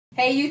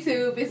Hey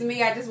YouTube, it's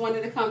me. I just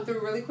wanted to come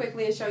through really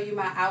quickly and show you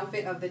my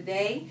outfit of the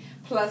day,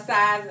 plus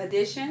size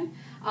edition.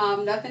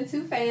 Nothing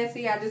too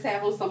fancy. I just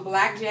have on some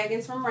black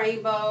jeggings from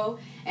Rainbow,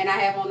 and I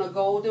have on a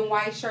gold and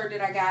white shirt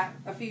that I got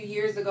a few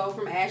years ago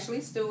from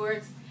Ashley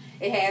Stewart's.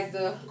 It has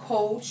the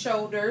cold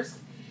shoulders,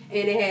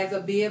 and it has a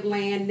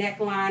bib-land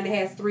neckline. It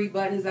has 3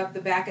 buttons up the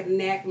back of the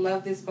neck.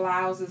 Love this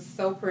blouse. It's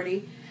so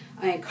pretty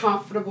and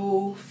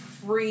comfortable,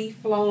 free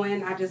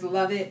flowing. I just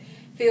love it.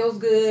 Feels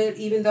good,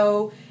 even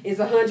though it's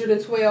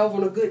 112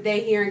 on a good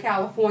day here in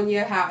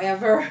California.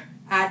 However,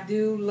 I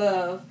do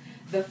love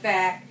the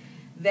fact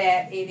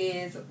that it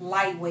is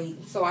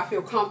lightweight, so I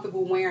feel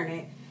comfortable wearing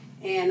it.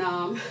 And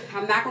I'm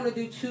not going to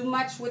do too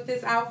much with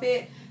this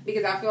outfit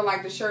because I feel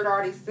like the shirt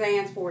already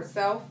stands for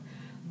itself.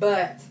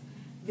 But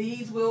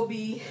these will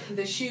be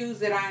the shoes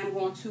that I am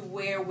going to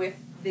wear with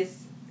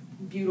this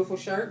beautiful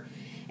shirt.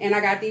 And I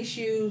got these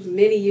shoes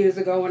many years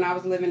ago when I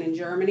was living in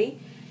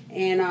Germany.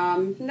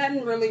 And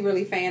nothing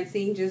really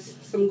fancy,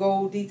 just some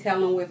gold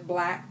detailing with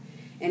black,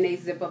 and they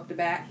zip up the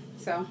back.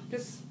 So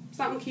just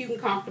something cute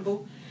and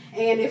comfortable.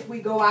 And if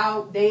we go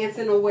out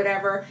dancing or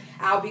whatever,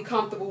 I'll be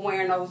comfortable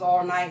wearing those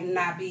all night and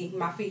not be,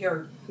 my feet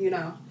hurt, you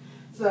know.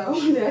 So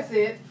that's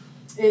it.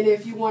 And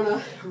if you want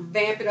to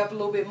vamp it up a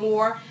little bit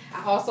more,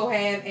 I also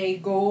have a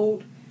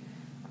gold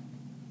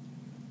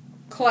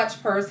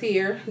clutch purse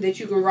here that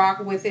you can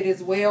rock with it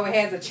as well. It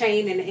has a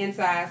chain in the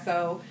inside,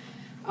 so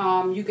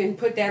you can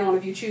put that on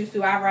if you choose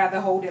to. I'd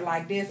rather hold it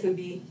like this and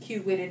be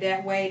cute with it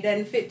that way. It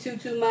doesn't fit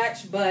too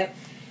much, but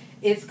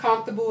it's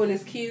comfortable and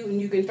it's cute,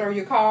 and you can throw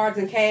your cards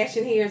and cash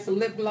in here and some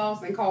lip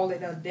gloss and call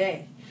it a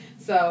day.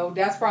 So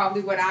that's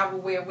probably what I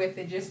would wear with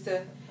it, just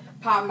to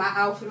pop my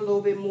outfit a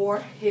little bit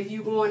more. If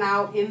you're going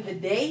out in the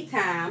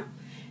daytime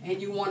and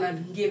you want to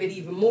give it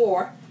even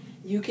more,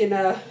 you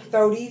can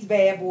throw these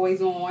bad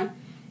boys on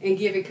and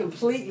give it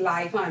complete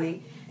life,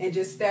 honey. And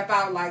just step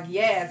out like,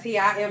 yes,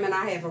 here I am and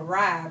I have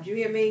arrived. You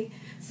hear me?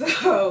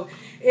 So,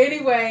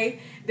 anyway,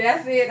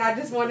 that's it. I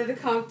just wanted to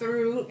come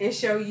through and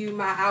show you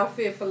my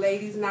outfit for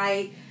ladies'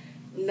 night.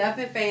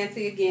 Nothing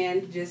fancy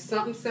again. Just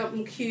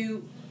something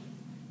cute.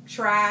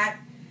 Try it.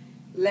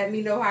 Let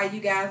me know how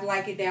you guys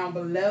like it down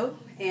below.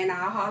 And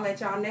I'll holler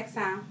at y'all next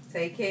time.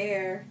 Take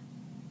care.